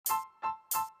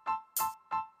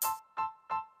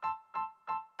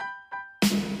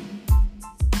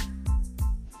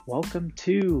Welcome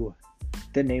to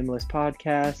the Nameless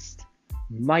Podcast,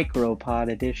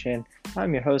 Micropod Edition.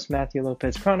 I'm your host, Matthew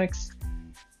Lopez Chronics.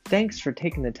 Thanks for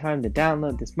taking the time to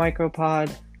download this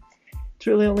micropod. It's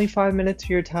really only 5 minutes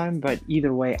of your time, but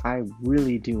either way, I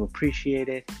really do appreciate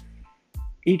it.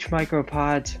 Each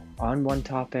micropod on one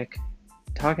topic,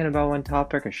 talking about one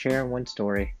topic or sharing one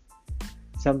story.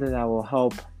 Something that will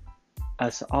help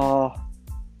us all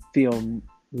feel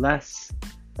less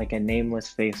like a nameless,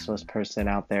 faceless person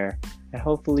out there and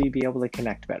hopefully be able to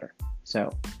connect better.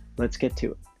 So let's get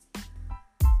to it.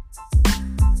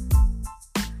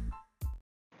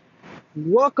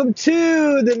 Welcome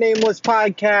to the Nameless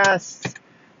Podcast,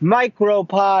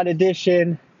 Micropod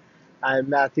Edition. I'm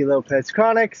Matthew Lopez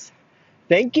Chronics.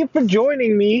 Thank you for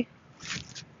joining me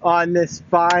on this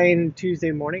fine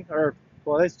Tuesday morning,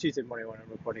 it's Tuesday morning when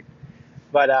I'm recording,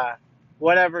 but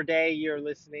whatever day you're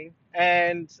listening.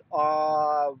 And what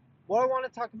I want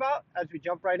to talk about as we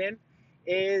jump right in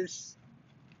is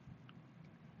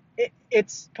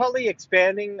it's probably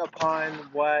expanding upon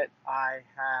what I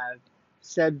have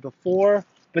said before,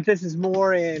 but this is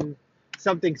more in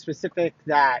something specific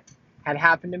that had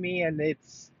happened to me, and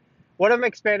it's what I'm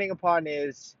expanding upon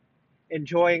is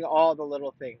enjoying all the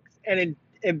little things and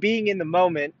being in the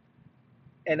moment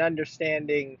and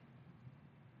understanding.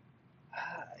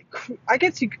 I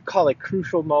guess you could call it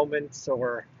crucial moments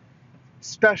or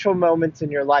special moments in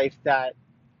your life that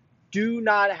do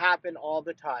not happen all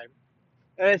the time,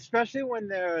 and especially when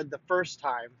they're the first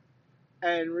time,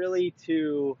 and really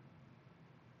to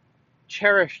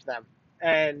cherish them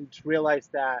and realize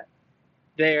that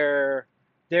they're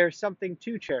something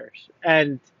to cherish.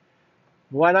 And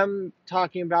what I'm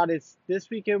talking about is this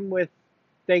weekend with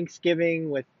Thanksgiving,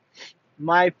 with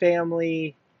my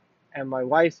family and my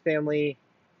wife's family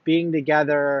being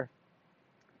together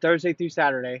Thursday through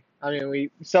Saturday. I mean, we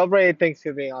celebrated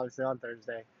Thanksgiving obviously on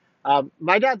Thursday.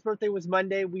 My dad's birthday was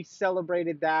Monday. We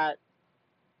celebrated that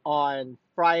on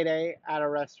Friday at a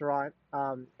restaurant,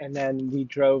 and then we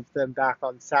drove them back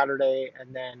on Saturday,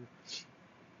 and then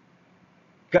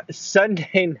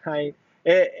Sunday night,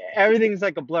 everything's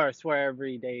like a blur. I swear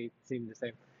every day seemed the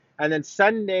same. And then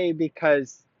Sunday,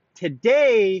 because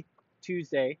today,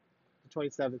 Tuesday, the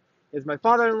 27th, is my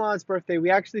father-in-law's birthday.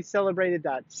 We actually celebrated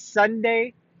that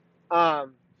Sunday,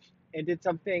 and did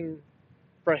something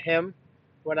for him.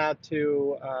 Went out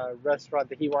to a restaurant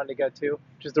that he wanted to go to,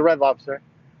 which is the Red Lobster,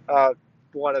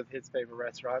 one of his favorite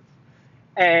restaurants.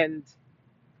 And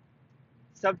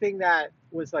something that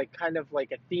was like kind of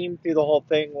like a theme through the whole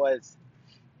thing was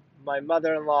my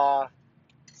mother-in-law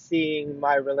seeing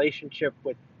my relationship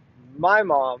with my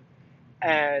mom,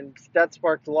 and that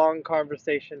sparked long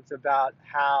conversations about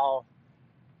how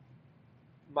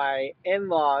my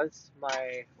in-laws,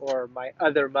 my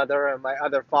other mother and my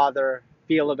other father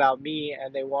feel about me,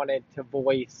 and they wanted to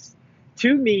voice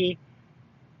to me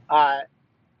uh,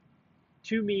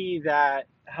 that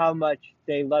how much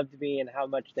they loved me and how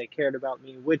much they cared about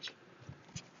me, which,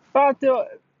 to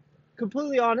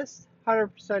completely honest,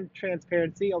 100%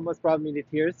 transparency almost brought me to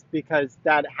tears, because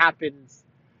that happens,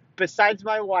 besides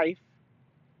my wife,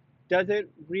 doesn't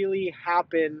really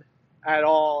happen at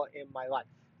all in my life.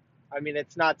 I mean,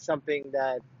 it's not something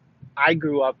that I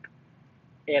grew up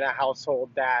in a household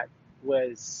that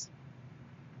was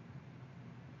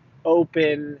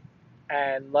open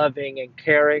and loving and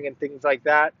caring and things like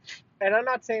that. And I'm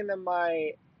not saying that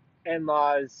my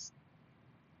in-laws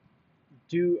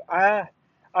do. I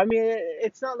mean,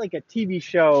 it's not like a TV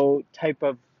show type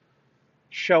of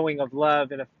showing of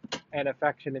love and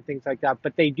affection and things like that,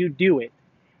 but they do it,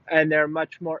 and they're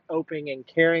much more open and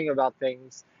caring about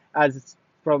things. As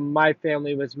from my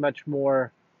family was much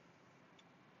more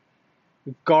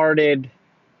guarded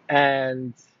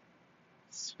and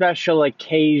special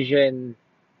occasion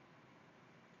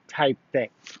type thing,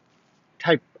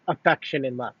 type affection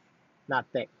and love, not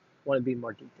thing. Want to be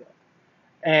more detailed.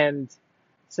 And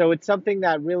so it's something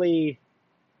that really,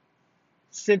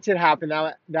 since it happened,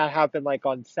 that happened like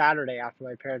on Saturday after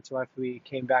my parents left, we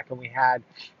came back and we had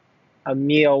a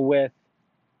meal with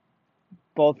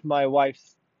both my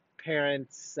wife's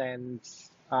parents and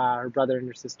her brother and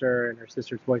her sister and her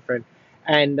sister's boyfriend.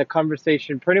 And the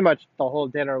conversation, pretty much the whole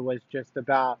dinner, was just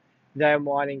about them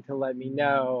wanting to let me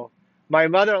know. My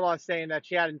mother-in-law saying that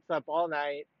she hadn't slept all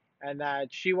night and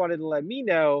that she wanted to let me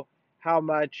know how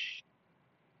much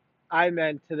I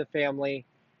meant to the family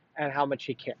and how much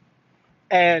she cared.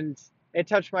 And it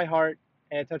touched my heart,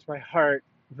 and it touched my heart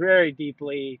very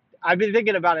deeply. I've been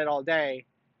thinking about it all day,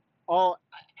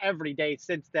 every day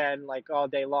since then, like all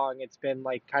day long. It's been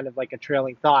like kind of like a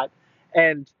trailing thought.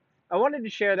 And I wanted to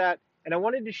share that, and I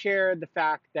wanted to share the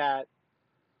fact that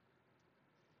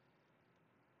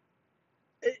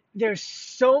there's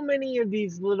so many of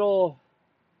these little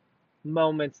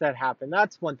moments that happen.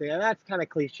 That's one thing, and that's kind of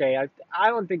cliche. I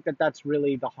don't think that that's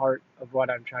really the heart of what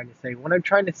I'm trying to say. What I'm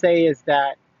trying to say is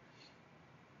that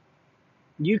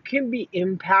you can be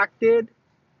impacted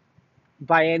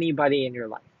by anybody in your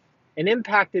life. And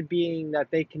impacted being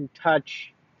that they can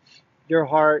touch your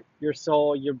heart, your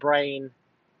soul, your brain,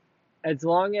 as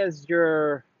long as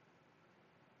you're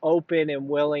open and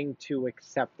willing to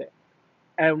accept it.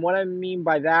 And what I mean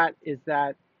by that is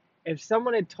that if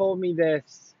someone had told me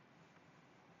this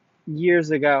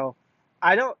years ago,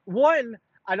 I don't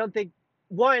think,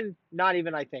 not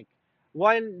even I think,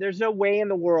 there's no way in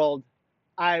the world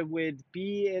I would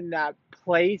be in that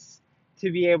place to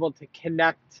be able to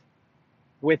connect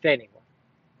with anyone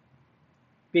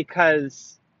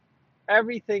because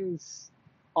everything's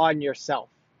on yourself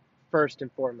first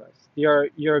and foremost.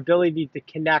 Your ability to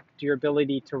connect, your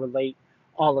ability to relate,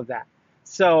 all of that.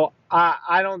 So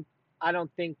I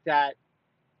don't think that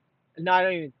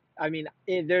not even I mean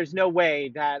there's no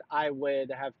way that I would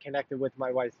have connected with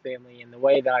my wife's family in the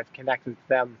way that I've connected with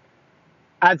them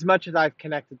as much as I've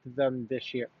connected to them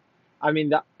this year. I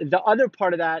mean the other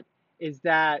part of that is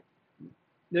that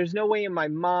there's no way in my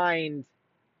mind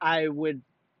I would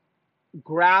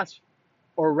grasp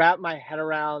or wrap my head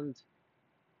around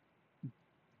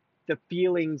the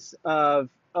feelings of,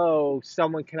 oh,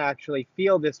 someone can actually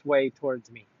feel this way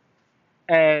towards me.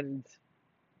 And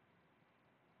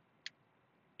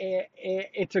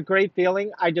it's a great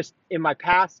feeling. I just, in my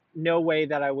past, no way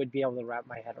that I would be able to wrap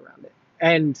my head around it.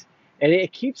 And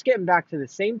it keeps getting back to the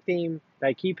same theme that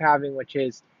I keep having, which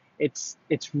is it's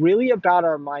really about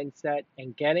our mindset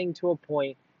and getting to a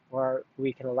point where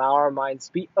we can allow our minds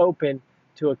to be open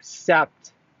to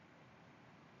accept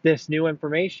this new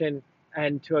information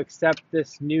and to accept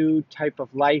this new type of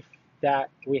life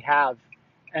that we have.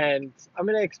 And I'm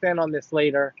going to expand on this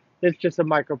later. This is just a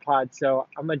micropod, so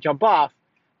I'm going to jump off.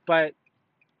 But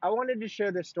I wanted to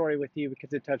share this story with you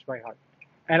because it touched my heart.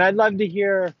 And I'd love to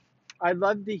hear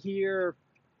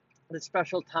the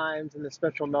special times and the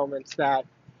special moments that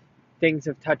things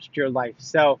have touched your life.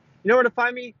 So, you know where to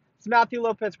find me? It's Matthew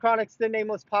Lopez Chronics, the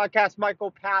Nameless Podcast,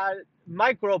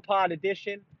 Micropod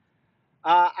edition.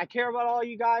 I care about all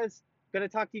you guys. Gonna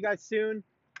talk to you guys soon.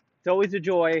 It's always a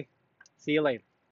joy. See you later.